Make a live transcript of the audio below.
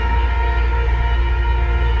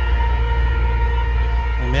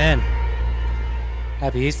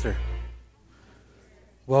Happy Easter.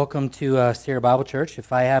 Welcome to Sierra Bible Church.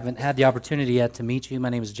 If I haven't had the opportunity yet to meet you, my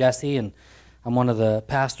name is Jesse, and I'm one of the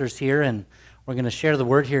pastors here, and we're going to share the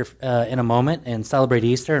word here in a moment and celebrate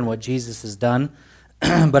Easter and what Jesus has done.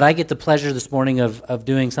 But I get the pleasure this morning of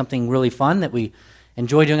doing something really fun that we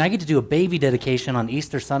enjoy doing. I get to do a baby dedication on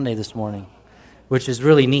Easter Sunday this morning, which is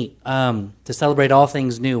really neat, to celebrate all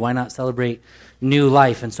things new. Why not celebrate new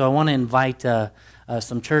life? And so I want to invite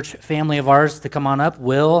some church family of ours to come on up,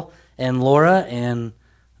 Will and Laura and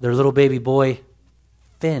their little baby boy,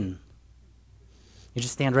 Finn. You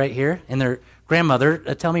just stand right here. And their grandmother,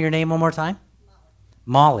 tell me your name one more time.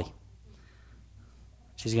 Molly.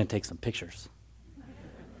 She's going to take some pictures.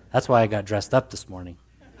 That's why I got dressed up this morning.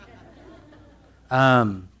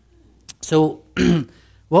 So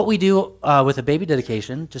what we do with a baby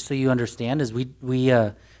dedication, just so you understand, is we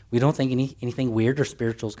don't think anything weird or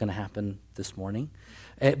spiritual is going to happen this morning.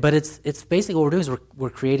 But it's basically what we're doing is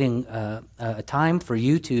we're creating a time for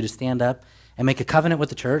you two to stand up and make a covenant with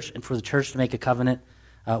the church, and for the church to make a covenant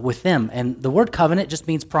with them. And the word covenant just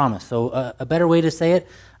means promise. So a better way to say it,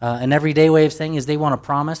 an everyday way of saying, is they want to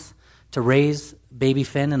promise to raise baby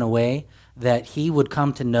Finn in a way that he would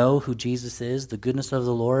come to know who Jesus is, the goodness of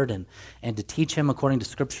the Lord, and to teach him according to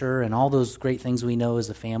Scripture and all those great things we know as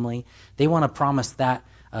a family. They want to promise that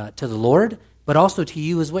to the Lord, but also to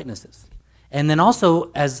you as witnesses. And then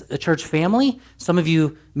also, as a church family, some of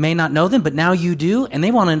you may not know them, but now you do, and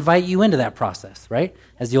they want to invite you into that process, right?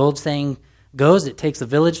 As the old saying goes, it takes a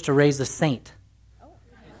village to raise a saint.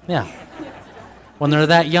 Yeah. When they're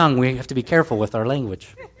that young, we have to be careful with our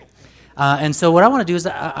language. And so what I want to do is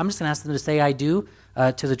I'm just going to ask them to say I do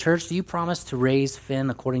to the church. Do you promise to raise Finn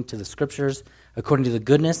according to the Scriptures, according to the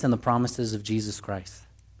goodness and the promises of Jesus Christ?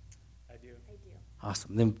 I do.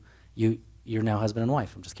 Awesome. Then you're now husband and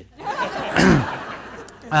wife. I'm just kidding.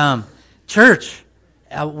 Church,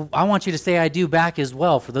 I want you to say I do back as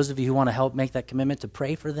well, for those of you who want to help make that commitment to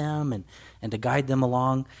pray for them and to guide them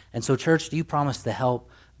along. And so, church, do you promise to help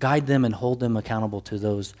guide them and hold them accountable to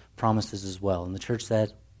those promises as well? And the church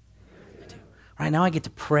said, I do. All right, now I get to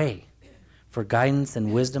pray for guidance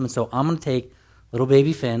and wisdom. And so I'm going to take little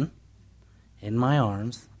baby Finn in my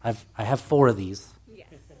arms. I have 4 of these,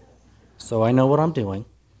 so I know what I'm doing.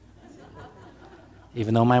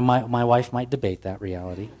 Even though my wife might debate that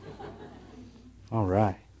reality. All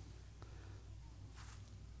right.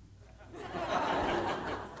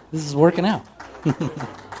 This is working out.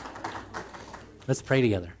 Let's pray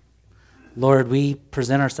together. Lord, we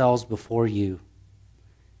present ourselves before you,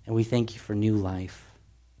 and we thank you for new life.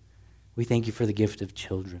 We thank you for the gift of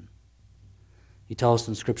children. You tell us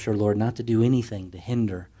in Scripture, Lord, not to do anything to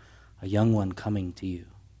hinder a young one coming to you.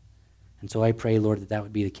 And so I pray, Lord, that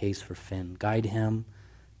would be the case for Finn. Guide him,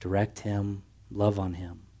 direct him, love on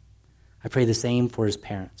him. I pray the same for his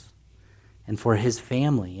parents and for his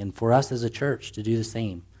family and for us as a church to do the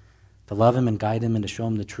same, to love him and guide him and to show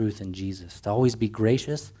him the truth in Jesus, to always be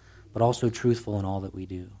gracious but also truthful in all that we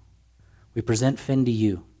do. We present Finn to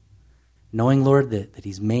you, knowing, Lord, that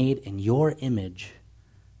he's made in your image,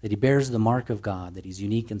 that he bears the mark of God, that he's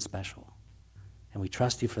unique and special. And we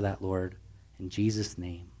trust you for that, Lord, in Jesus'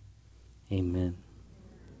 name. Amen.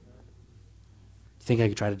 You think I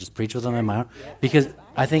could try to just preach with them in my own? Because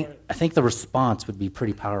I think the response would be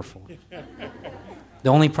pretty powerful. The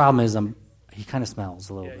only problem is he kind of smells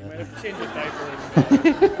a little bit. You might have to change the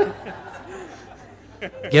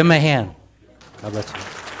diaper. Give him a hand. God bless you.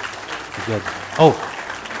 You're good. Oh,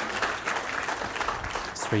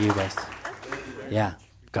 it's for you guys. Yeah.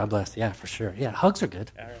 God bless. Yeah, for sure. Yeah, hugs are good.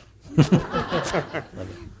 All right. Love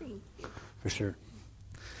it. For sure.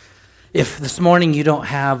 If this morning you don't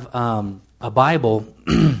have a Bible,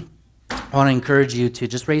 I want to encourage you to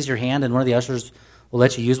just raise your hand, and one of the ushers will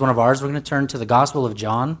let you use one of ours. We're going to turn to the Gospel of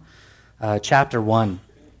John, chapter 1.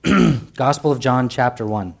 Gospel of John, chapter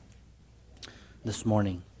 1, this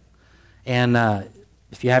morning. And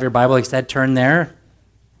if you have your Bible, like I said, turn there,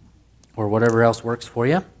 or whatever else works for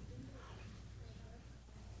you.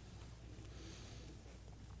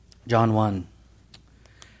 John 1.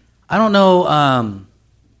 I don't know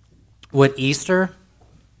what Easter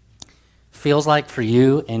feels like for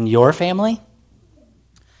you and your family,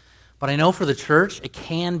 but I know for the church it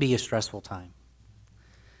can be a stressful time.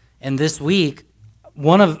 And this week,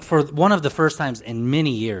 for one of the first times in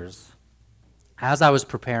many years, as I was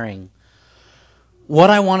preparing, what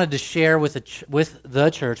I wanted to share with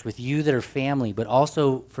the church, with you that are family, but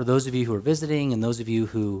also for those of you who are visiting and those of you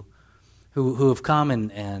who have come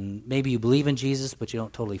and maybe you believe in Jesus but you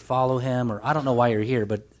don't totally follow him, or I don't know why you're here,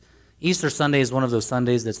 but Easter Sunday is one of those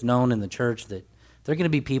Sundays that's known in the church that there are going to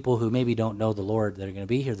be people who maybe don't know the Lord that are going to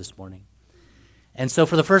be here this morning. And so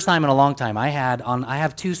for the first time in a long time, I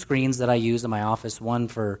have two screens that I use in my office, one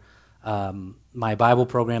for my Bible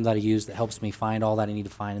program that I use that helps me find all that I need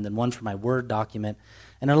to find, and then one for my Word document.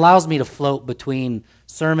 And it allows me to float between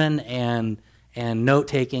sermon and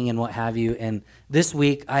note-taking and what have you. And this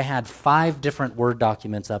week, I had 5 different Word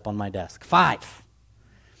documents up on my desk. 5.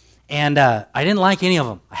 And I didn't like any of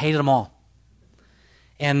them. I hated them all.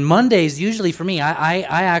 And Mondays, usually for me, I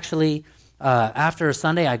actually... after a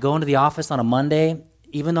Sunday, I go into the office on a Monday,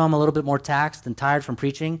 even though I'm a little bit more taxed and tired from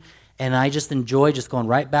preaching, and I just enjoy just going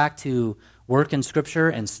right back to work in Scripture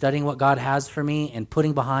and studying what God has for me and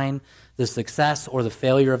putting behind the success or the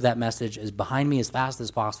failure of that message is behind me as fast as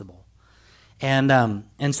possible. And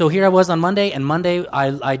so here I was on Monday, and Monday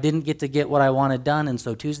I didn't get to get what I wanted done, and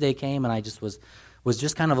so Tuesday came, and I just was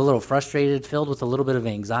just kind of a little frustrated, filled with a little bit of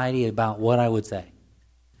anxiety about what I would say.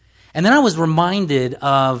 And then I was reminded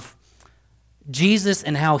of Jesus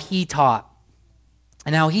and how he taught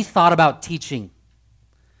and how he thought about teaching.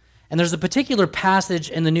 And there's a particular passage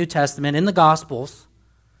in the New Testament, in the Gospels,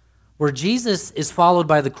 where Jesus is followed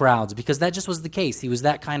by the crowds because that just was the case. He was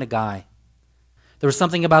that kind of guy. There was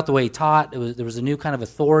something about the way he taught. There was a new kind of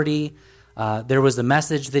authority. There was a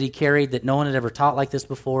message that he carried that no one had ever taught like this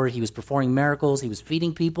before. He was performing miracles. He was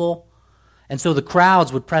feeding people. And so the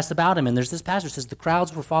crowds would press about him. And there's this passage that says the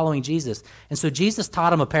crowds were following Jesus. And so Jesus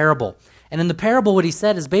taught him a parable. And in the parable, what he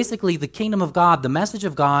said is basically the kingdom of God, the message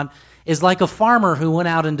of God, is like a farmer who went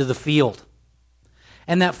out into the field.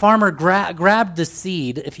 And that farmer grabbed the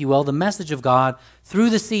seed, if you will, the message of God, threw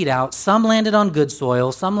the seed out. Some landed on good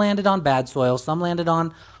soil, some landed on bad soil, some landed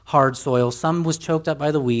on hard soil, some was choked up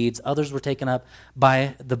by the weeds, others were taken up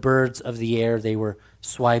by the birds of the air. They were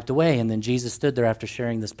swiped away. And then Jesus stood there after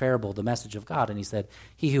sharing this parable, the message of God, and he said,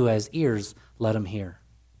 "He who has ears, let him hear."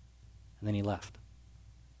 And then he left.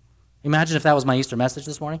 Imagine if that was my Easter message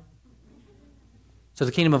this morning. So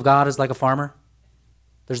the kingdom of God is like a farmer.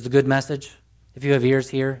 There's the good message. If you have ears,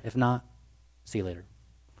 hear. If not, see you later.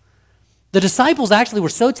 The disciples actually were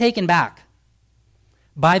so taken back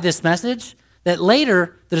by this message that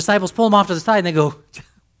later the disciples pull him off to the side and they go,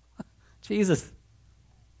 "Jesus,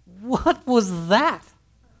 what was that?"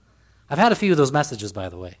 I've had a few of those messages, by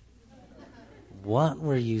the way. What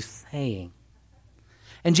were you saying?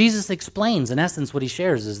 And Jesus explains, in essence, what he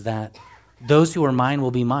shares is that those who are mine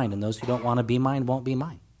will be mine, and those who don't want to be mine won't be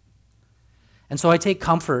mine. And so I take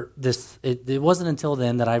comfort. It wasn't until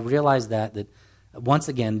then that I realized that once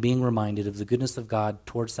again, being reminded of the goodness of God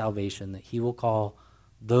towards salvation, that he will call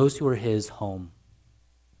those who are his home,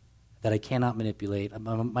 that I cannot manipulate.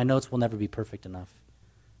 My notes will never be perfect enough.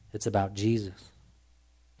 It's about Jesus.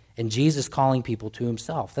 And Jesus calling people to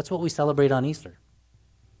himself. That's what we celebrate on Easter.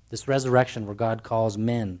 This resurrection where God calls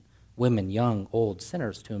men, women, young, old,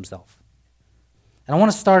 sinners to himself. And I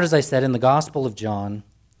want to start, as I said, in the Gospel of John,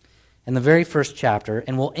 in the very first chapter,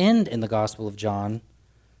 and we'll end in the Gospel of John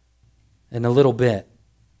in a little bit.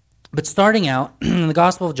 But starting out in the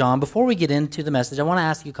Gospel of John, before we get into the message, I want to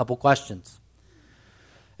ask you a couple questions.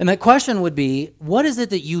 And that question would be, what is it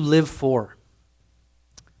that you live for?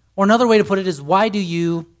 Or another way to put it is, why do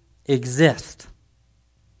you exist?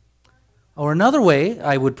 Or another way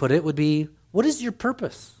I would put it would be, what is your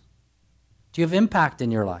purpose? Do you have impact in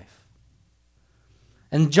your life?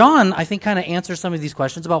 And John, I think, kind of answers some of these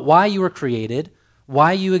questions about why you were created,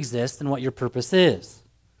 why you exist, and what your purpose is.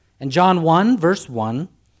 In John 1, verse 1,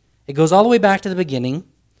 it goes all the way back to the beginning,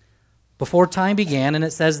 before time began, and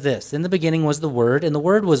it says this: "In the beginning was the Word, and the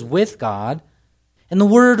Word was with God, and the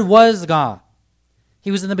Word was God.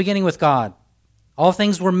 He was in the beginning with God. All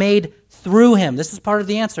things were made through him." This is part of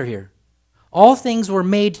the answer here. All things were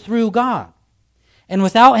made through God. And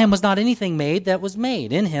without him was not anything made that was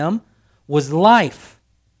made. In him was life.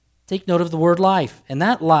 Take note of the word life. And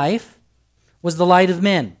that life was the light of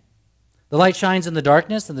men. The light shines in the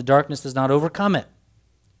darkness, and the darkness does not overcome it.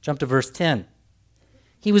 Jump to verse 10.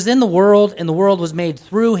 "He was in the world, and the world was made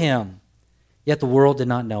through him, yet the world did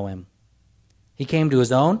not know him. He came to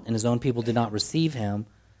his own, and his own people did not receive him.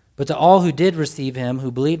 But to all who did receive him,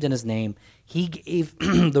 who believed in his name, he gave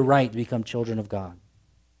the right to become children of God,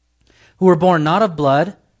 who were born not of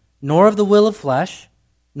blood, nor of the will of flesh,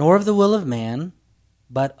 nor of the will of man,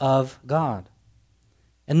 but of God."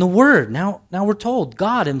 And the Word, now we're told,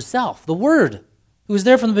 God himself, the Word, who was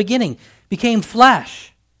there from the beginning, became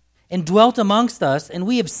flesh and dwelt amongst us, and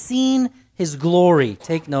we have seen his glory.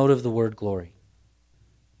 Take note of the word glory.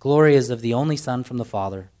 Glory is of the only Son from the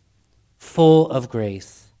Father, full of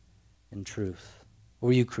grace and truth. What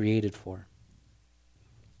were you created for?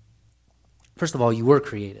 First of all, you were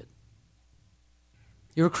created.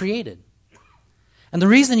 You were created. And the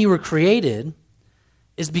reason you were created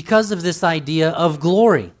is because of this idea of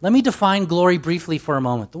glory. Let me define glory briefly for a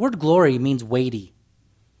moment. The word glory means weighty.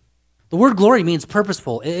 The word glory means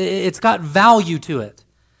purposeful. It's got value to it.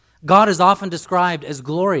 God is often described as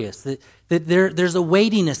glorious, that there's a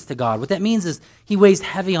weightiness to God. What that means is he weighs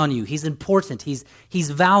heavy on you. He's important. He's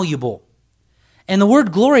valuable. And the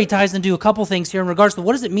word glory ties into a couple things here in regards to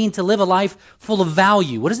what does it mean to live a life full of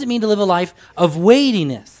value? What does it mean to live a life of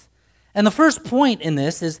weightiness? And the first point in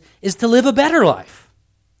this is to live a better life.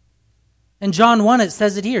 In John 1, it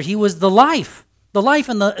says it here. He was the life in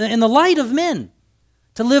the light of men.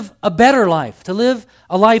 To live a better life, to live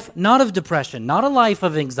a life not of depression, not a life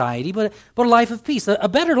of anxiety, but a life of peace, a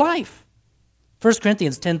better life. 1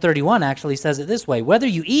 Corinthians 10:31 actually says it this way, whether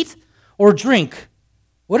you eat or drink,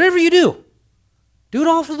 whatever you do it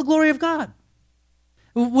all for the glory of God.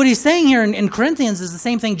 What he's saying here in Corinthians is the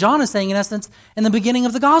same thing John is saying in essence in the beginning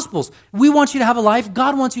of the Gospels. We want you to have a life,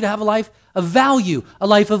 God wants you to have a life of value, a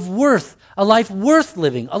life of worth, a life worth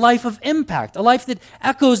living, a life of impact, a life that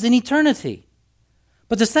echoes in eternity.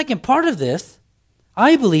 But the second part of this,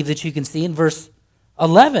 I believe that you can see in verse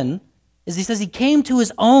 11, is he says he came to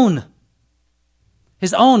his own.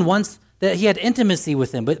 His own once that he had intimacy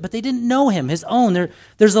with him, but they didn't know him. His own,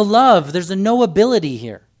 there's a love, there's a knowability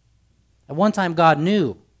here. At one time God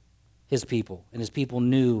knew his people, and his people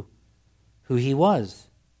knew who he was.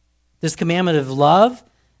 This commandment of love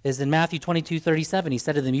is in Matthew 22:37. He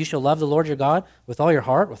said to them, you shall love the Lord your God with all your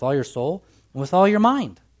heart, with all your soul, and with all your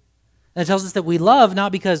mind. And it tells us that we love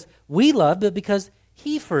not because we love, but because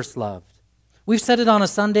he first loved. We've said it on a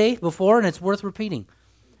Sunday before, and it's worth repeating.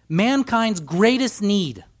 Mankind's greatest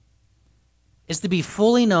need is to be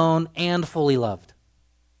fully known and fully loved.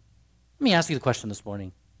 Let me ask you the question this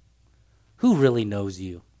morning. Who really knows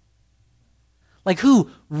you? Like,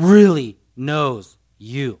 who really knows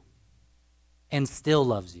you and still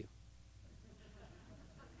loves you?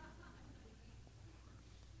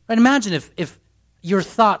 Right? Imagine if your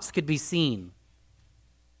thoughts could be seen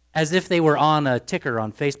as if they were on a ticker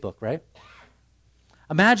on Facebook, right?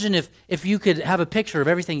 Imagine if you could have a picture of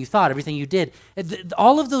everything you thought, everything you did.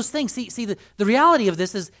 All of those things. See the reality of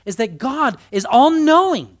this is that God is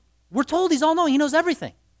all-knowing. We're told he's all-knowing. He knows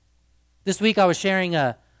everything. This week I was sharing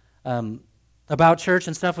about church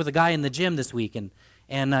and stuff with a guy in the gym this week,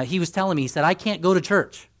 and he was telling me, he said, I can't go to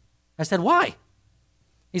church. I said, why?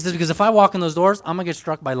 He says, because if I walk in those doors, I'm going to get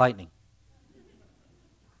struck by lightning.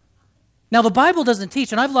 Now, the Bible doesn't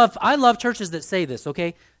teach, and I love churches that say this,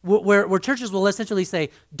 okay, where churches will essentially say,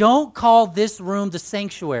 don't call this room the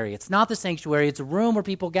sanctuary. It's not the sanctuary. It's a room where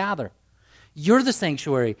people gather. You're the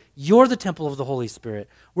sanctuary. You're the temple of the Holy Spirit.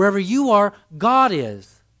 Wherever you are, God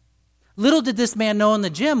is. Little did this man know in the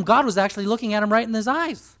gym, God was actually looking at him right in his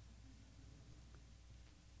eyes.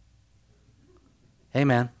 Hey,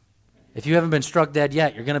 man, if you haven't been struck dead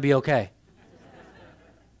yet, you're going to be okay.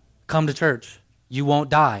 Come to church. You won't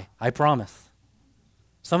die, I promise.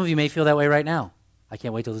 Some of you may feel that way right now. I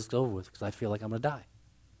can't wait till this is over with because I feel like I'm going to die.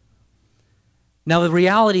 Now, the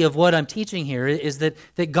reality of what I'm teaching here is that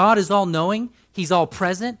God is all-knowing. He's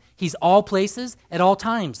all-present. He's all places at all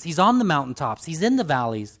times. He's on the mountaintops. He's in the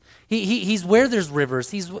valleys. He's where there's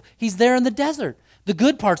rivers. He's there in the desert. The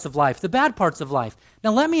good parts of life, the bad parts of life.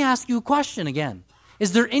 Now, let me ask you a question again.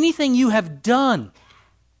 Is there anything you have done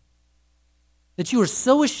that you are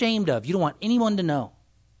so ashamed of, you don't want anyone to know?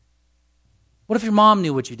 What if your mom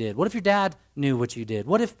knew what you did? What if your dad knew what you did?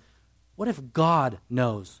 What if God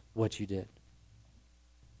knows what you did?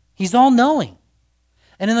 He's all-knowing.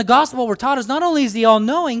 And in the gospel, we're taught is not only is he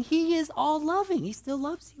all-knowing, he is all-loving. He still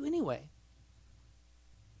loves you anyway.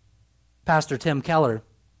 Pastor Tim Keller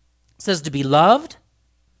says to be loved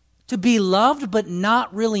but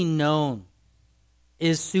not really known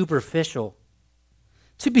is superficial.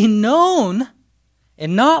 To be known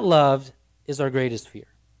and not loved is our greatest fear.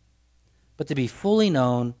 But to be fully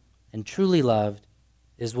known and truly loved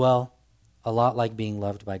is, well, a lot like being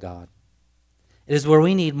loved by God. It is what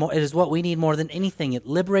we need more than anything. It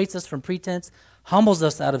liberates us from pretense, humbles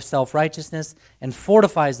us out of self-righteousness, and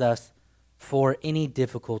fortifies us for any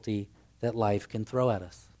difficulty that life can throw at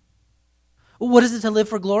us. What is it to live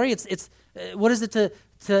for glory? What is it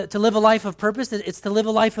to live a life of purpose? It's to live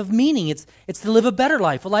a life of meaning. It's to live a better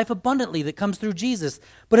life, a life abundantly that comes through Jesus.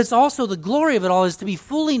 But it's also the glory of it all is to be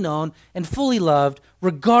fully known and fully loved,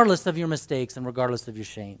 regardless of your mistakes and regardless of your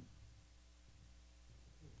shame.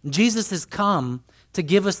 Jesus has come to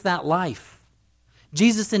give us that life.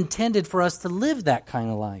 Jesus intended for us to live that kind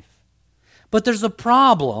of life. But there's a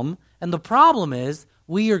problem, and the problem is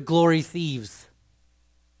we are glory thieves.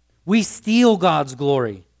 We steal God's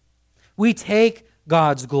glory. We take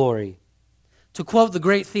God's glory. To quote the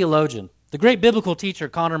great theologian The great biblical teacher,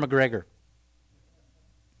 Conor McGregor.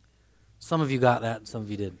 Some of you got that, and some of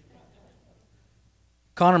you did.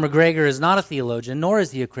 Conor McGregor is not a theologian, nor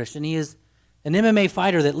is he a Christian. He is an MMA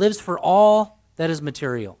fighter that lives for all that is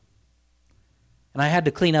material. And I had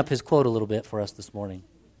to clean up his quote a little bit for us this morning.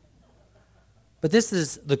 But this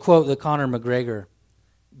is the quote that Conor McGregor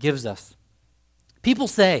gives us. People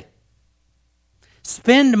say,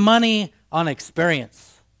 spend money on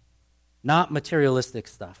experience, not materialistic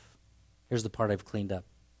stuff. Here's the part I've cleaned up.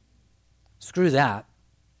 Screw that.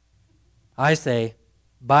 I say,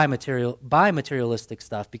 buy materialistic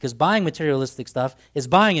stuff, because buying materialistic stuff is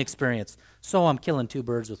buying experience. So I'm killing two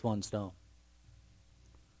birds with one stone.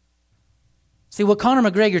 See, what Conor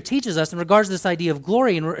McGregor teaches us in regards to this idea of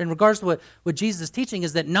glory, in regards to what Jesus is teaching,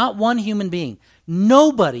 is that not one human being,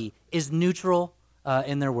 nobody is neutral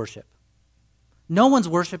in their worship. No one's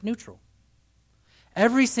worship neutral.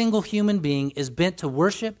 Every single human being is bent to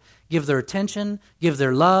worship, give their attention, give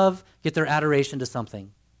their love, get their adoration to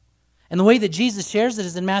something. And the way that Jesus shares it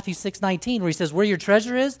is in Matthew 6:19, where he says, where your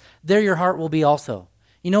treasure is, there your heart will be also.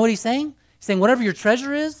 You know what he's saying? He's saying whatever your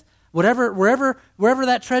treasure is, wherever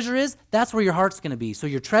that treasure is, that's where your heart's going to be. So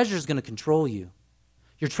your treasure is going to control you.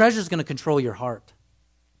 Your treasure is going to control your heart.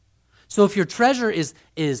 So if your treasure is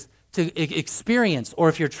to experience, or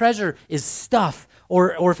if your treasure is stuff,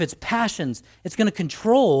 or if it's passions, it's going to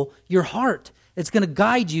control your heart. It's going to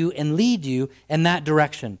guide you and lead you in that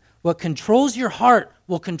direction. What controls your heart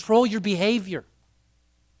will control your behavior.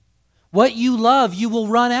 What you love, you will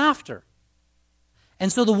run after.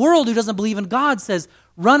 And so the world who doesn't believe in God says,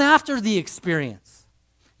 run after the experience.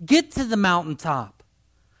 Get to the mountaintop.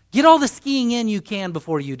 Get all the skiing in you can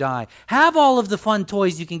before you die. Have all of the fun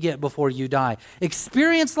toys you can get before you die.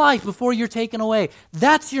 Experience life before you're taken away.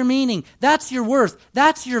 That's your meaning. That's your worth.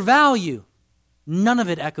 That's your value. None of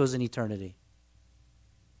it echoes in eternity.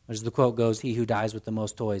 As the quote goes, he who dies with the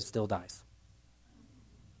most toys still dies.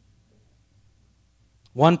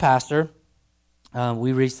 One pastor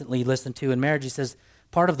we recently listened to in marriage, he says,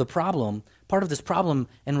 part of this problem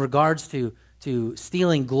in regards to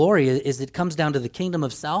stealing glory is it comes down to the kingdom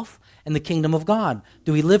of self and the kingdom of God.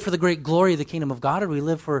 Do we live for the great glory of the kingdom of God, or do we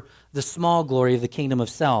live for the small glory of the kingdom of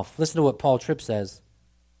self? Listen to what Paul Tripp says.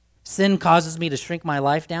 Sin causes me to shrink my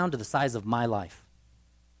life down to the size of my life.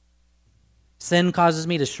 Sin causes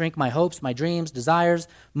me to shrink my hopes, my dreams, desires,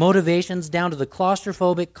 motivations down to the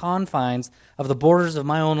claustrophobic confines of the borders of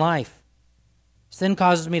my own life. Sin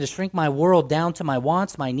causes me to shrink my world down to my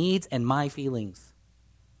wants, my needs, and my feelings.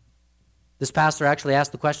 This pastor actually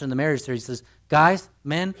asked the question in the marriage series. He says, guys,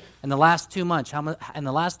 men, in the last 2 months,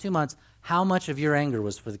 how much of your anger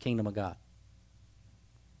was for the kingdom of God?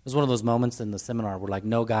 It was one of those moments in the seminar where like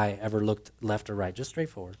no guy ever looked left or right, just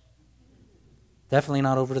straightforward. Definitely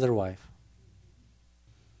not over to their wife.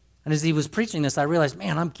 And as he was preaching this, I realized,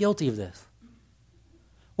 man, I'm guilty of this.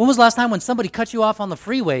 When was the last time when somebody cut you off on the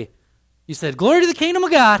freeway, you said, glory to the kingdom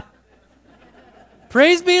of God.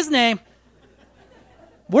 Praise be his name.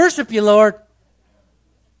 Worship you, Lord.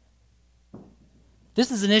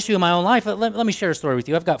 This is an issue in my own life. Let me share a story with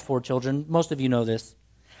you. I've got 4 children. Most of you know this.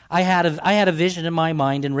 I had a vision in my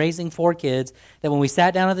mind in raising 4 kids that when we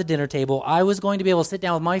sat down at the dinner table, I was going to be able to sit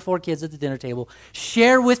down with my 4 kids at the dinner table,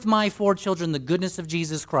 share with my 4 children the goodness of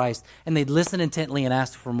Jesus Christ, and they'd listen intently and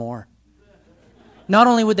ask for more. Not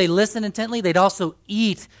only would they listen intently, they'd also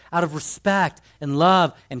eat out of respect and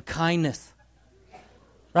love and kindness.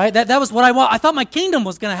 Right? That was what I want. I thought my kingdom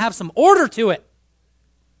was going to have some order to it.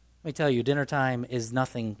 Let me tell you, dinner time is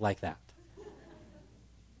nothing like that.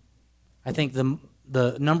 I think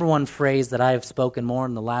the number one phrase that I have spoken more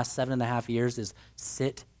in the last 7.5 years is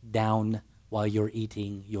sit down while you're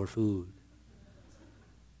eating your food.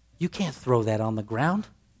 You can't throw that on the ground.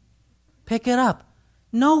 Pick it up.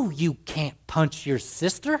 No, you can't punch your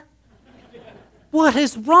sister. What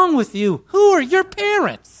is wrong with you? Who are your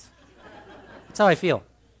parents? That's how I feel.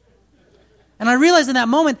 And I realize in that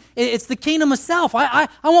moment, it's the kingdom of self. I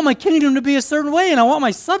want my kingdom to be a certain way, and I want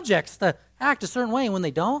my subjects to act a certain way. And when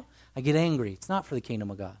they don't, I get angry. It's not for the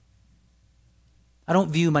kingdom of God. I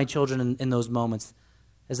don't view my children in those moments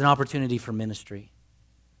as an opportunity for ministry,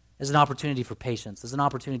 as an opportunity for patience, as an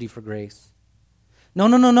opportunity for grace. No.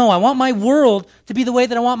 I want my world to be the way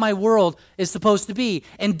that I want my world is supposed to be.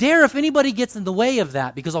 And dare if anybody gets in the way of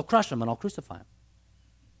that, because I'll crush them and I'll crucify them.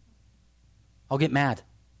 I'll get mad.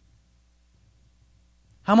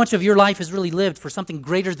 How much of your life is really lived for something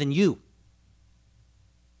greater than you?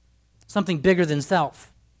 Something bigger than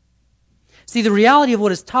self? See, the reality of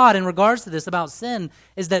what is taught in regards to this about sin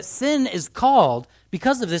is that sin is called,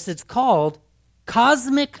 because of this, it's called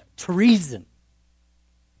cosmic treason.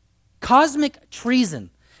 Cosmic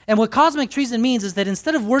treason. And what cosmic treason means is that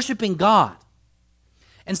instead of worshiping God,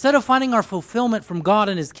 instead of finding our fulfillment from God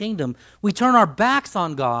and his kingdom, we turn our backs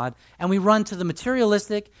on God and we run to the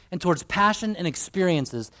materialistic and towards passion and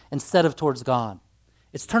experiences instead of towards God.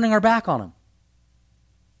 It's turning our back on him.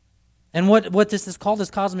 And what this is called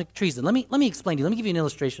is cosmic treason. Let me explain to you. Let me give you an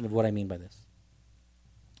illustration of what I mean by this.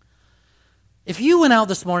 If you went out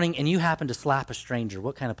this morning and you happened to slap a stranger,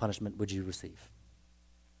 what kind of punishment would you receive?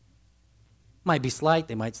 Might be slight.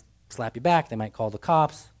 They might slap you back. They might call the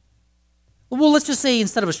cops. Well, let's just say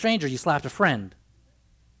instead of a stranger, you slapped a friend.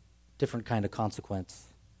 Different kind of consequence.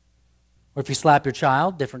 Or if you slap your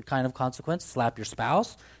child, different kind of consequence. Slap your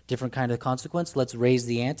spouse, different kind of consequence. Let's raise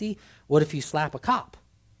the ante. What if you slap a cop?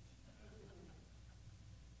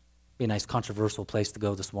 Be a nice controversial place to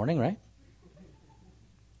go this morning, right?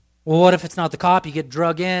 Well, what if it's not the cop? You get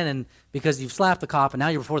drug in, and because you've slapped the cop, and now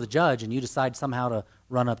you're before the judge, and you decide somehow to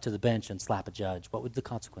run up to the bench and slap a judge. What would the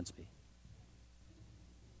consequence be?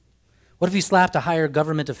 What if you slapped a higher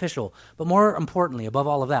government official? But more importantly, above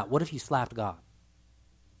all of that, what if you slapped God?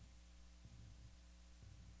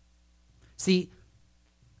 See,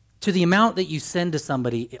 to the amount that you send to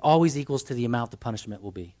somebody, it always equals to the amount the punishment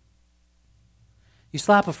will be. You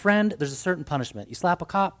slap a friend, there's a certain punishment. You slap a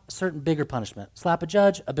cop, a certain bigger punishment. Slap a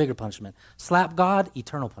judge, a bigger punishment. Slap God,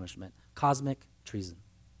 eternal punishment. Cosmic treason.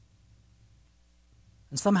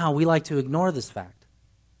 And somehow we like to ignore this fact.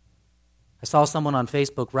 I saw someone on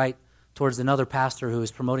Facebook write towards another pastor who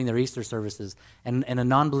was promoting their Easter services, and a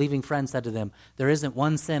non-believing friend said to them, "There isn't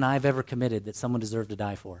one sin I've ever committed that someone deserved to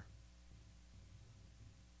die for."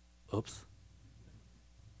 Oops.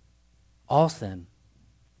 All sin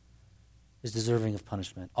is deserving of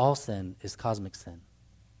punishment. All sin is cosmic sin.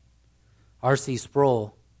 R.C.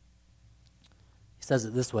 Sproul, he says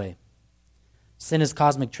it this way: sin is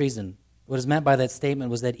cosmic treason. What is meant by that statement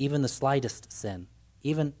was that even the slightest sin,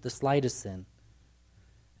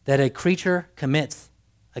 that a creature commits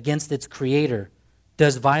against its creator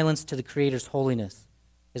does violence to the creator's holiness,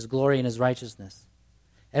 his glory, and his righteousness.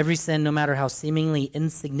 Every sin, no matter how seemingly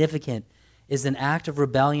insignificant, is an act of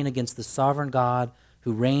rebellion against the sovereign God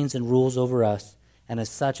who reigns and rules over us, and as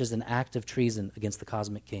such is an act of treason against the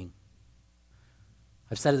cosmic king.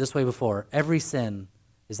 I've said it this way before. Every sin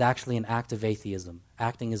is actually an act of atheism,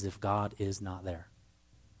 acting as if God is not there.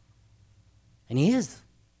 And he is.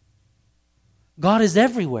 God is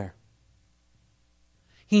everywhere.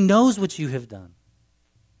 He knows what you have done.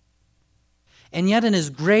 And yet in his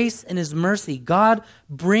grace and his mercy, God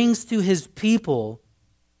brings to his people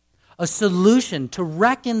a solution to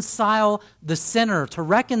reconcile the sinner, to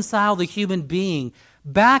reconcile the human being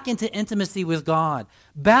back into intimacy with God,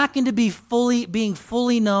 back into being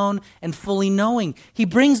fully known and fully knowing. He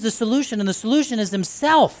brings the solution, and the solution is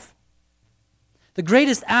himself. The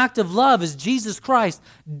greatest act of love is Jesus Christ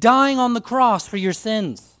dying on the cross for your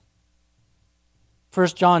sins. 1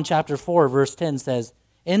 John chapter 4, verse 10 says,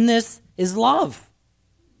 "In this is love.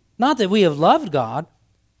 Not that we have loved God,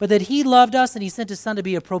 but that he loved us and he sent his Son to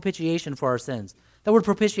be a propitiation for our sins." That word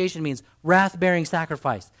propitiation means wrath-bearing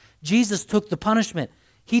sacrifice. Jesus took the punishment.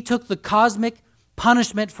 He took the cosmic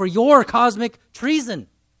punishment for your cosmic treason.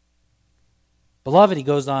 Beloved, he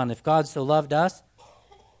goes on, if God so loved us,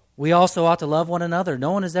 we also ought to love one another.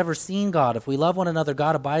 No one has ever seen God. If we love one another,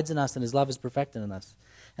 God abides in us and his love is perfected in us.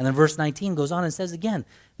 And then verse 19 goes on and says again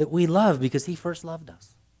that we love because he first loved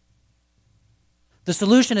us. The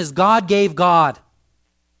solution is God gave God.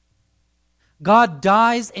 God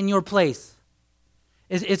dies in your place.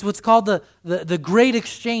 It's what's called the great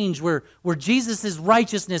exchange where Jesus'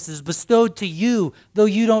 righteousness is bestowed to you, though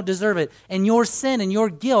you don't deserve it. And your sin and your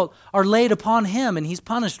guilt are laid upon him, and he's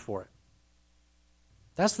punished for it.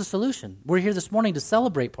 That's the solution. We're here this morning to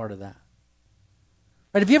celebrate part of that.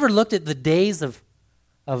 Right? Have you ever looked at the days of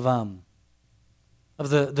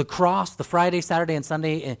the cross, the Friday, Saturday, and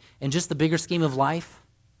Sunday, and just the bigger scheme of life?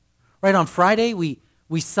 Right, on Friday, we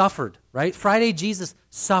suffered, right? Friday, Jesus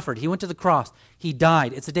suffered. He went to the cross. He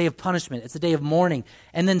died. It's a day of punishment. It's a day of mourning.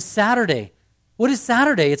 And then Saturday, what is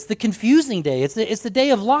Saturday? It's the confusing day. It's the day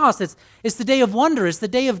of loss. It's the day of wonder. It's the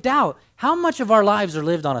day of doubt. How much of our lives are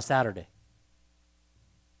lived on a Saturday?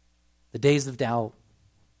 The days of doubt.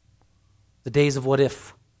 The days of what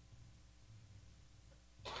if.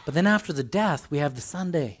 But then after the death, we have the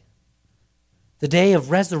Sunday. The day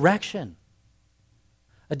of resurrection.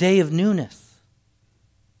 A day of newness.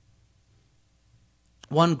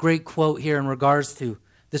 One great quote here in regards to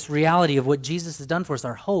this reality of what Jesus has done for us,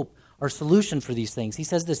 our hope, our solution for these things. He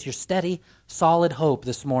says this, your steady, solid hope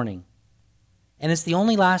this morning. And it's the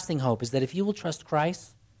only lasting hope, is that if you will trust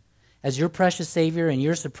Christ as your precious Savior and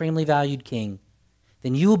your supremely valued King,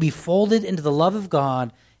 then you will be folded into the love of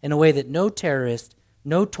God in a way that no terrorist,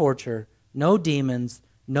 no torture, no demons,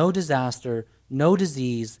 no disaster, no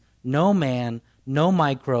disease, no man, no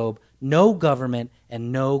microbe, no government,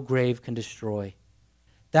 and no grave can destroy.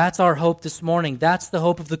 That's our hope this morning. That's the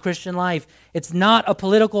hope of the Christian life. It's not a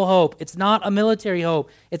political hope. It's not a military hope.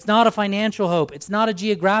 It's not a financial hope. It's not a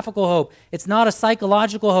geographical hope. It's not a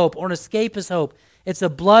psychological hope or an escapist hope. It's a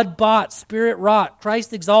blood-bought, spirit-wrought,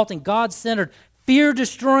 Christ-exalting, God-centered,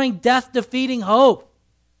 fear-destroying, death-defeating hope.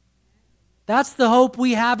 That's the hope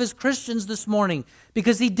we have as Christians this morning,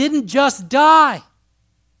 because he didn't just die.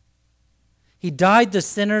 He died the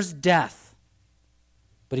sinner's death,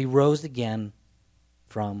 but he rose again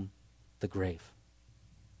from the grave.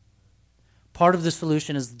 Part of the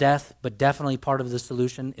solution is death, but definitely part of the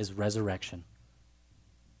solution is resurrection.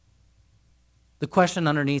 The question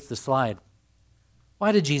underneath the slide,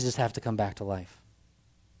 why did Jesus have to come back to life?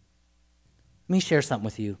 Let me share something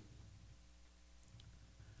with you.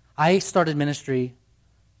 I started ministry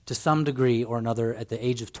to some degree or another at the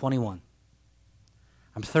age of 21.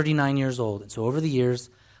 I'm 39 years old, and so over the years,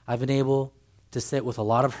 I've been able to sit with a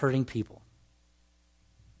lot of hurting people.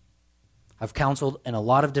 I've counseled in a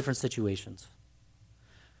lot of different situations.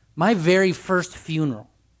 My very first funeral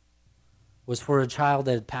was for a child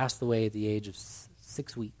that had passed away at the age of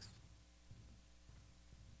 6 weeks.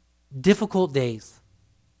 Difficult days.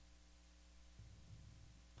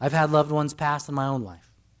 I've had loved ones pass in my own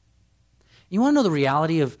life. You want to know the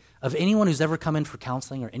reality of anyone who's ever come in for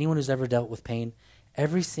counseling or anyone who's ever dealt with pain?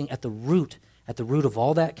 Everything at the root of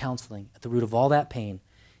all that counseling, at the root of all that pain,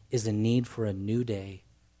 is a need for a new day,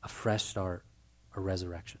 a fresh start, a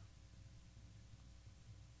resurrection.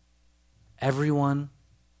 Everyone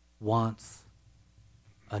wants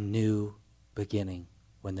a new beginning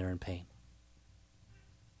when they're in pain.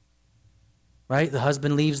 Right? The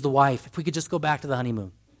husband leaves the wife. If we could just go back to the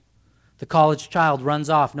honeymoon. The college child runs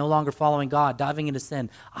off, no longer following God, diving into sin.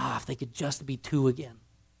 If they could just be two again.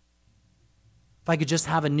 If I could just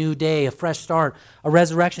have a new day, a fresh start, a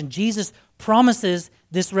resurrection. Jesus promises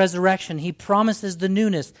this resurrection. He promises the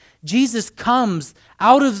newness. Jesus comes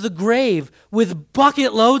out of the grave with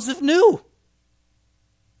bucket loads of new.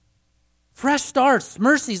 Fresh starts,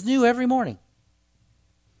 mercies new every morning.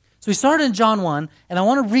 So we started in John 1, and I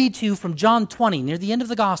want to read to you from John 20, near the end of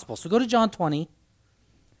the gospel. So go to John 20,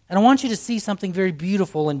 and I want you to see something very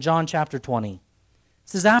beautiful in John chapter 20.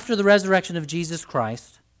 This is after the resurrection of Jesus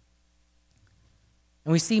Christ.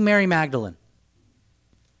 And we see Mary Magdalene.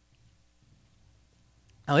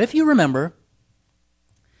 Now, if you remember,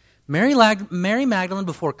 Mary Magdalene,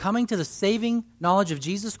 before coming to the saving knowledge of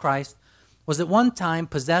Jesus Christ, was at one time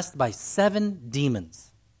possessed by 7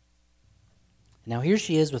 demons. Now, here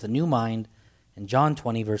she is with a new mind in John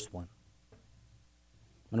 20, verse 1. I'm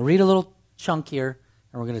going to read a little chunk here,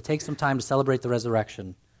 and we're going to take some time to celebrate the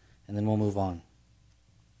resurrection, and then we'll move on.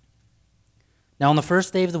 Now, on the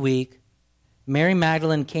first day of the week, Mary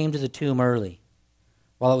Magdalene came to the tomb early,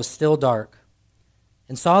 while it was still dark,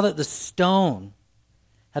 and saw that the stone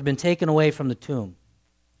had been taken away from the tomb.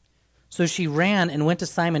 So she ran and went to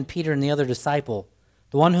Simon Peter and the other disciple,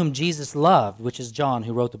 the one whom Jesus loved, which is John,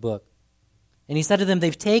 who wrote the book. And he said to them,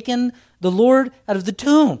 "They've taken the Lord out of the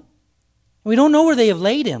tomb. We don't know where they have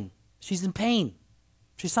laid him." She's in pain.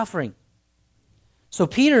 She's suffering. So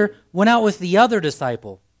Peter went out with the other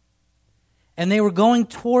disciple, and they were going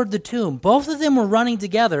toward the tomb. Both of them were running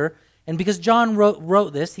together, and because John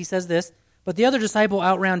wrote this, he says this, but the other disciple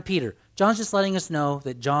outran Peter. John's just letting us know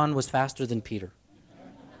that John was faster than Peter.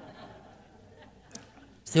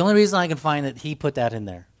 It's the only reason I can find that he put that in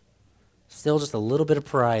there. Still just a little bit of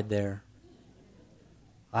pride there.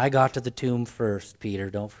 I got to the tomb first, Peter,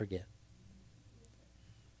 don't forget.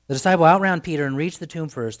 The disciple outran Peter and reached the tomb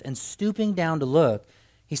first, and stooping down to look,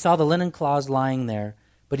 he saw the linen cloths lying there,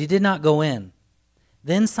 but he did not go in.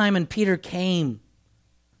 Then Simon Peter came,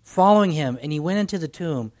 following him, and he went into the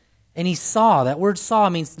tomb, and he saw, that word saw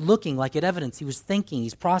means looking, like at evidence. He was thinking,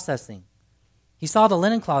 he's processing. He saw the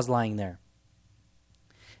linen cloths lying there.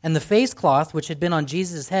 And the face cloth, which had been on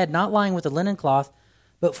Jesus' head, not lying with the linen cloth,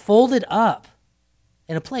 but folded up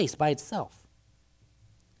in a place by itself.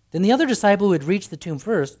 Then the other disciple who had reached the tomb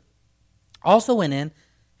first also went in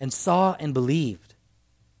and saw and believed.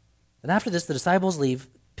 And after this, the disciples leave.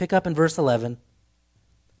 Pick up in verse 11.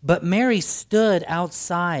 But Mary stood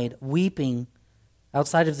outside, weeping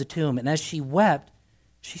outside of the tomb. And as she wept,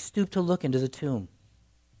 she stooped to look into the tomb.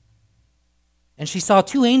 And she saw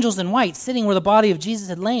 2 angels in white sitting where the body of Jesus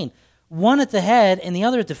had lain, one at the head and the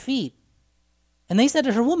other at the feet. And they said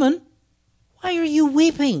to her, "Woman, why are you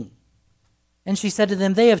weeping?" And she said to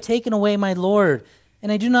them, "They have taken away my Lord,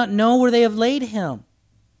 and I do not know where they have laid him."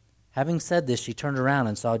 Having said this, she turned around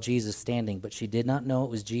and saw Jesus standing, but she did not know it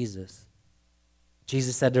was Jesus.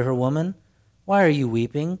 Jesus said to her, "Woman, why are you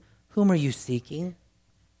weeping? Whom are you seeking?"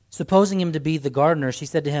 Supposing him to be the gardener, she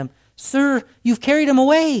said to him, "Sir, you've carried him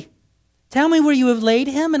away. Tell me where you have laid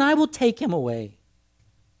him, and I will take him away."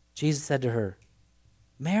 Jesus said to her,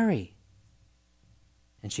 "Mary."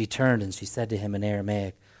 And she turned and she said to him in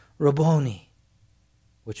Aramaic, "Rabboni,"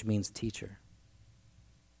 which means teacher.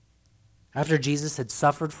 After Jesus had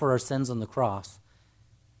suffered for our sins on the cross,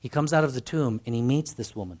 he comes out of the tomb and he meets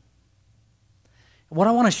this woman. What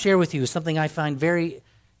I want to share with you is something I find very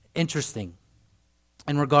interesting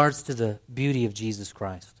in regards to the beauty of Jesus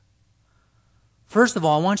Christ. First of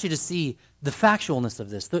all, I want you to see the factualness of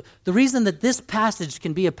this. The reason that this passage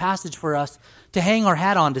can be a passage for us to hang our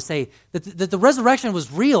hat on, to say that the resurrection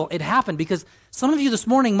was real, it happened, because some of you this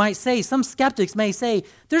morning might say, some skeptics may say,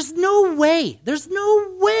 there's no way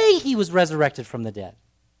he was resurrected from the dead.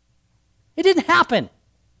 It didn't happen.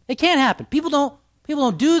 It can't happen. People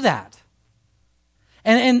don't do that.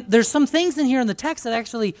 And there's some things in here in the text that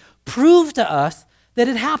actually prove to us that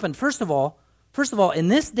it happened. First of all, in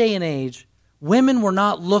this day and age, women were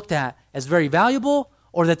not looked at as very valuable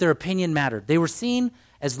or that their opinion mattered. They were seen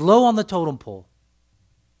as low on the totem pole.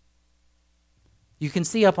 You can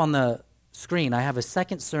see up on the screen, I have a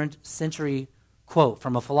second century quote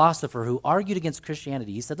from a philosopher who argued against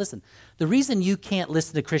Christianity. He said, listen, the reason you can't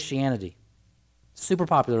listen to Christianity, super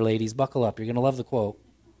popular, ladies, buckle up, you're going to love the quote.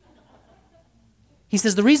 He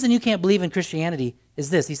says, the reason you can't believe in Christianity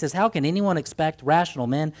is this. He says, how can anyone expect rational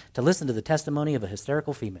men to listen to the testimony of a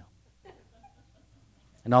hysterical female?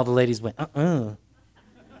 And all the ladies went, But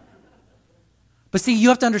see, you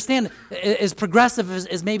have to understand, as progressive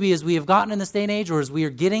as maybe as we have gotten in this day and age, or as we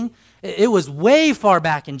are getting, it was way far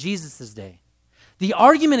back in Jesus' day. The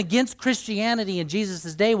argument against Christianity in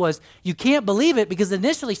Jesus' day was, you can't believe it because it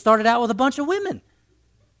initially started out with a bunch of women.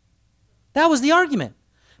 That was the argument.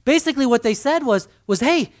 Basically what they said was,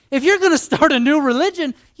 hey, if you're going to start a new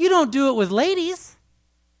religion, you don't do it with ladies.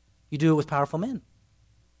 You do it with powerful men.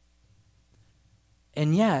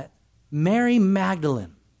 And yet, Mary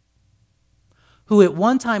Magdalene, who at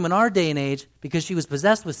one time in our day and age, because she was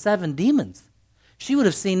possessed with 7 demons, she would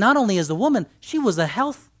have seen not only as a woman, she was a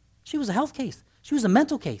health case. She was a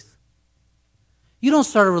mental case. You don't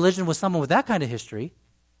start a religion with someone with that kind of history.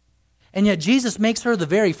 And yet Jesus makes her the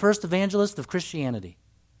very first evangelist of Christianity.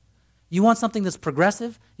 You want something that's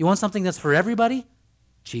progressive? You want something that's for everybody?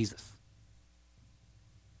 Jesus.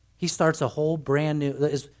 He starts a whole brand new,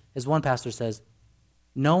 as one pastor says,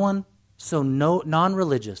 no one so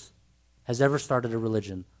non-religious has ever started a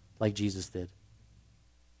religion like Jesus did.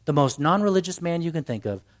 The most non-religious man you can think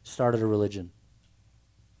of started a religion.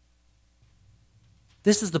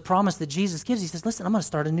 This is the promise that Jesus gives. He says, listen, I'm going to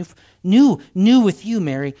start a new with you,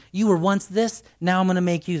 Mary. You were once this, now I'm going to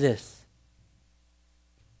make you this.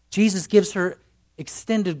 Jesus gives her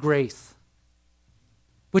extended grace,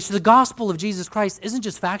 which the gospel of Jesus Christ isn't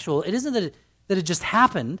just factual. It isn't that it just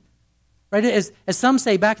happened. Right? As some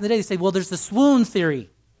say back in the day, they say, well, there's the swoon theory.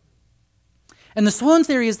 And the swoon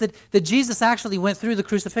theory is that Jesus actually went through the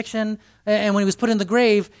crucifixion, and when he was put in the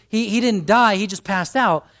grave, he didn't die, he just passed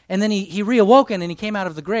out. And then he reawoken, and he came out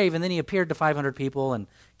of the grave, and then he appeared to 500 people and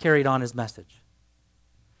carried on his message.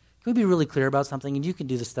 Can we be really clear about something? And you can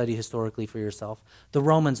do the study historically for yourself. The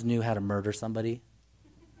Romans knew how to murder somebody.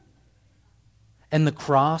 And the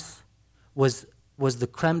cross was the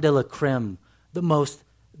creme de la creme,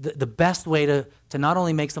 the best way to not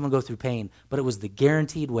only make someone go through pain, but it was the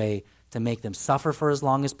guaranteed way to make them suffer for as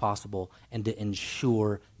long as possible and to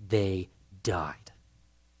ensure they died.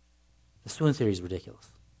 The swoon theory is ridiculous.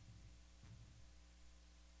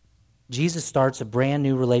 Jesus starts a brand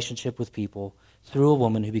new relationship with people through a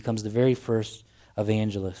woman who becomes the very first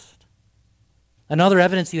evangelist. Another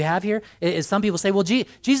evidence you have here is some people say, well,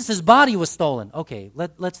 Jesus' body was stolen. Okay,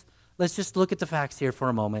 let's just look at the facts here for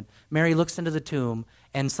a moment. Mary looks into the tomb,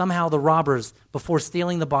 and somehow the robbers, before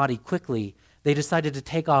stealing the body quickly, they decided to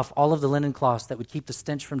take off all of the linen cloths that would keep the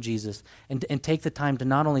stench from Jesus and take the time to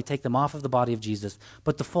not only take them off of the body of Jesus,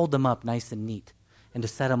 but to fold them up nice and neat and to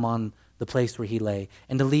set him on the place where he lay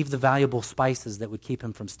and to leave the valuable spices that would keep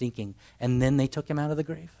him from stinking. And then they took him out of the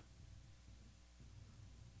grave.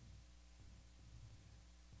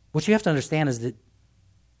 What you have to understand is that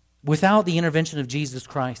without the intervention of Jesus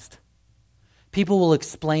Christ, people will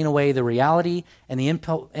explain away the reality and the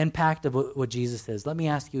impact of what Jesus is. Let me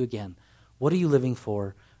ask you again. What are you living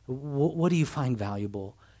for? What do you find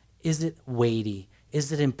valuable? Is it weighty?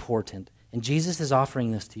 Is it important? And Jesus is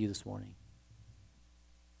offering this to you this morning.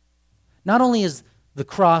 Not only is the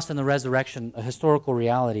cross and the resurrection a historical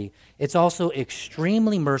reality, it's also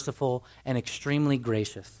extremely merciful and extremely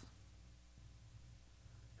gracious.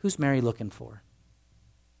 Who's Mary looking for?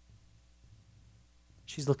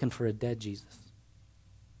 She's looking for a dead Jesus.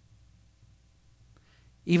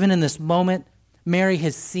 Even in this moment, Mary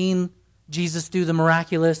has seen Jesus do the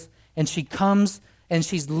miraculous, and she comes and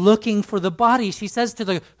she's looking for the body. She says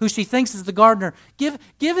to who she thinks is the gardener, give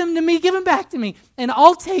him to me, give him back to me, and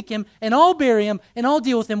I'll take him, and I'll bury him, and I'll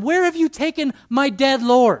deal with him. Where have you taken my dead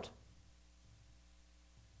Lord?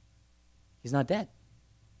 He's not dead.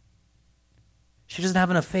 She doesn't have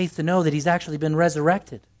enough faith to know that he's actually been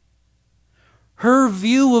resurrected. Her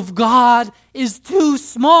view of God is too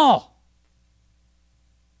small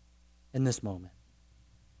in this moment.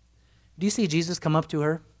 Do you see Jesus come up to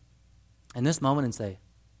her in this moment and say,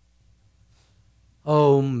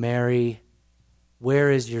 "Oh, Mary, where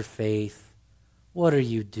is your faith? What are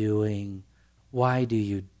you doing? Why do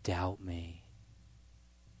you doubt me?"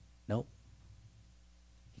 Nope.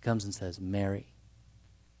 He comes and says, "Mary,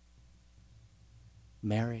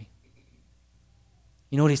 Mary."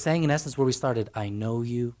 You know what he's saying in essence where we started? I know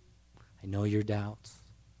you, I know your doubts,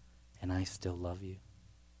 and I still love you.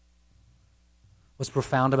 What's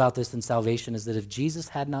profound about this in salvation is that if Jesus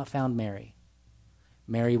had not found Mary,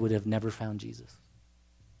 Mary would have never found Jesus.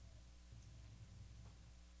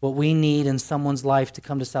 What we need in someone's life to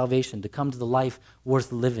come to salvation, to come to the life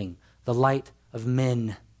worth living, the light of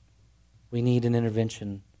men, we need an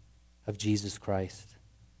intervention of Jesus Christ.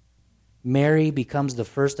 Mary becomes the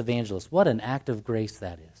first evangelist. What an act of grace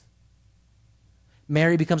that is.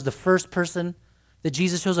 Mary becomes the first person that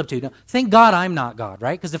Jesus shows up to. Now, thank God I'm not God,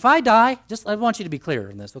 right? Because if I die, I want you to be clear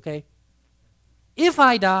in this, okay? If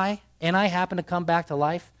I die and I happen to come back to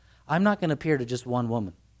life, I'm not going to appear to just one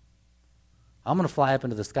woman. I'm going to fly up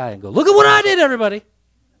into the sky and go, "Look at what I did, everybody.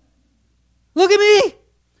 Look at me."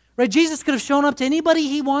 Right? Jesus could have shown up to anybody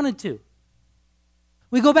he wanted to.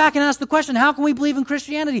 We go back and ask the question, how can we believe in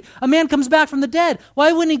Christianity? A man comes back from the dead.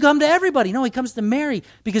 Why wouldn't he come to everybody? No, he comes to Mary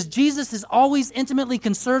because Jesus is always intimately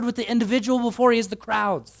concerned with the individual before he is the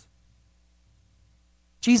crowds.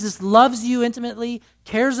 Jesus loves you intimately,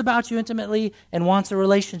 cares about you intimately, and wants a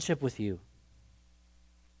relationship with you.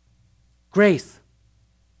 Grace.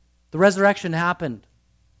 The resurrection happened.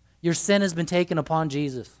 Your sin has been taken upon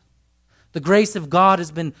Jesus. The grace of God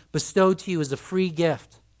has been bestowed to you as a free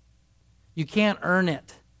gift. You can't earn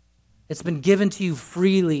it. It's been given to you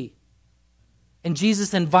freely. And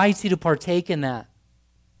Jesus invites you to partake in that.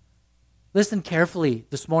 Listen carefully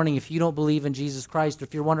this morning if you don't believe in Jesus Christ, or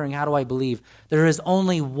if you're wondering, how do I believe? There is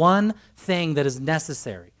only one thing that is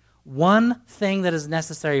necessary. One thing that is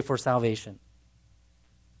necessary for salvation.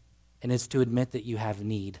 And it's to admit that you have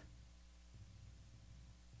need.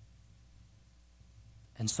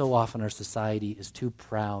 And so often our society is too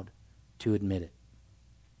proud to admit it.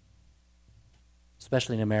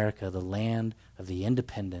 Especially in America, the land of the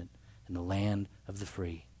independent and the land of the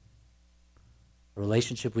free. A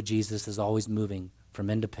relationship with Jesus is always moving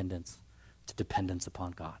from independence to dependence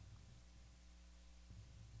upon God.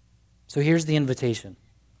 So here's the invitation.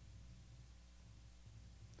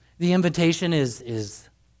 The invitation is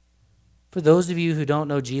for those of you who don't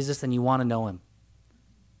know Jesus and you want to know him.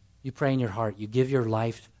 You pray in your heart. You give your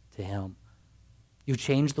life to him. You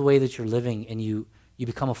change the way that you're living, and you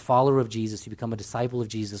become a follower of Jesus. You become a disciple of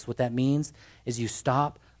Jesus. What that means is you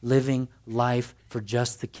stop living life for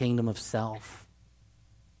just the kingdom of self.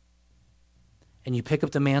 And you pick up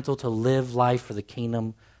the mantle to live life for the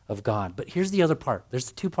kingdom of God. But here's the other part. There's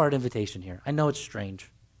a two-part invitation here. I know it's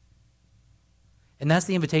strange. And that's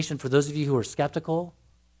the invitation for those of you who are skeptical.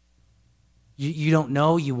 You don't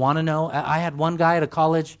know, you want to know. I had one guy at a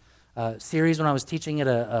college series when I was teaching at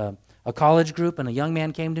a college group, and a young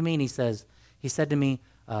man came to me and he said to me,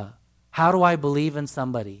 how do I believe in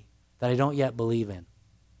somebody that I don't yet believe in?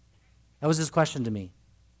 That was his question to me.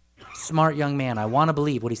 Smart young man, I want to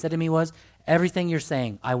believe. What he said to me was, everything you're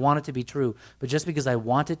saying, I want it to be true. But just because I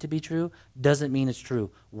want it to be true doesn't mean it's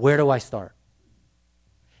true. Where do I start?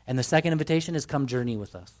 And the second invitation is come journey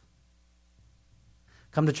with us.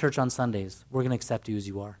 Come to church on Sundays. We're going to accept you as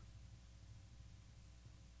you are.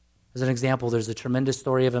 As an example, there's a tremendous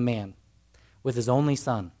story of a man with his only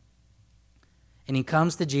son. And he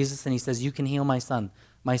comes to Jesus and he says, "You can heal my son.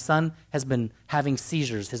 My son has been having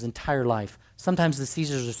seizures his entire life. Sometimes the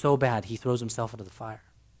seizures are so bad, he throws himself into the fire.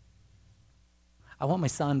 I want my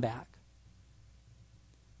son back.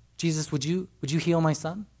 Jesus, would you heal my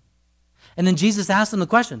son?" And then Jesus asked him the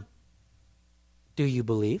question, "Do you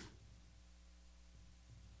believe?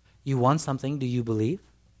 You want something, do you believe?"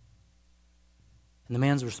 And the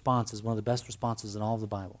man's response is one of the best responses in all of the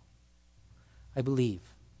Bible. I believe.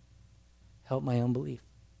 Help my unbelief.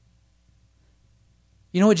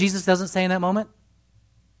 You know what Jesus doesn't say in that moment?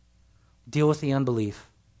 Deal with the unbelief.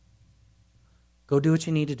 Go do what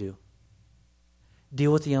you need to do.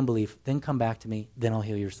 Deal with the unbelief. Then come back to me. Then I'll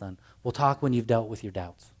heal your son. We'll talk when you've dealt with your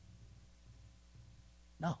doubts.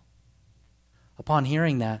 No. Upon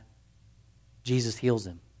hearing that, Jesus heals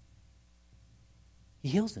him. He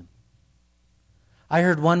heals him. I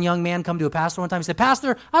heard one young man come to a pastor one time. He said,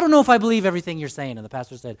 Pastor, I don't know if I believe everything you're saying. And the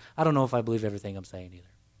pastor said, I don't know if I believe everything I'm saying either.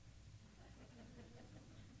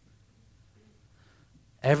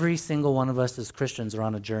 Every single one of us as Christians are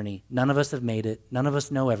on a journey. None of us have made it. None of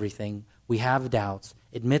us know everything. We have doubts.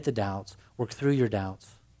 Admit the doubts. Work through your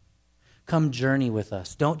doubts. Come journey with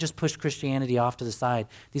us. Don't just push Christianity off to the side.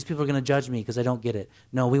 These people are going to judge me because I don't get it.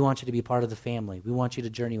 No, we want you to be part of the family. We want you to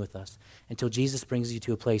journey with us until Jesus brings you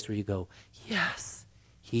to a place where you go, yes,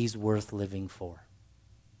 he's worth living for.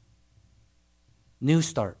 New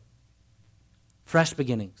start. Fresh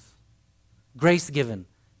beginnings. Grace given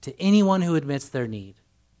to anyone who admits their need.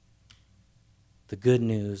 The good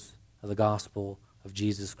news of the gospel of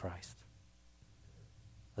Jesus Christ.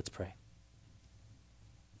 Let's pray.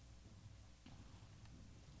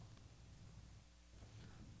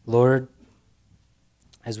 Lord,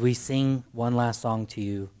 as we sing one last song to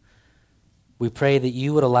you, we pray that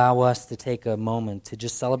you would allow us to take a moment to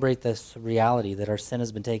just celebrate this reality that our sin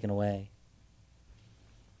has been taken away.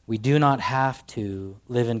 We do not have to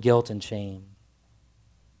live in guilt and shame.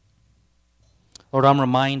 Lord, I'm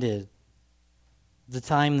reminded of the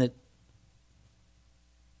time that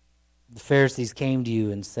the Pharisees came to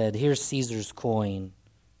you and said, here's Caesar's coin.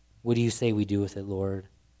 What do you say we do with it, Lord?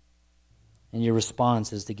 And your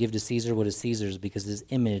response is to give to Caesar what is Caesar's because his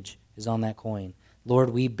image is on that coin. Lord,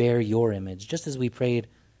 we bear your image, just as we prayed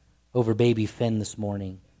over baby Finn this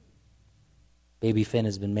morning. Baby Finn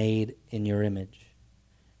has been made in your image.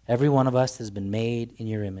 Every one of us has been made in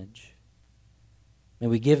your image. May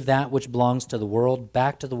we give that which belongs to the world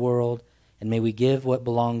back to the world, and may we give what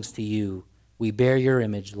belongs to you. We bear your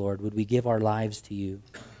image, Lord. Would we give our lives to you?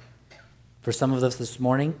 For some of us this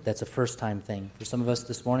morning, that's a first-time thing. For some of us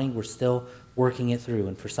this morning, we're still working it through.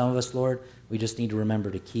 And for some of us, Lord, we just need to remember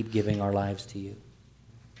to keep giving our lives to you.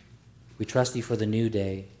 We trust you for the new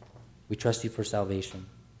day. We trust you for salvation.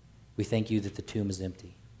 We thank you that the tomb is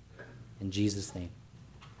empty. In Jesus' name,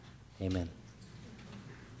 amen.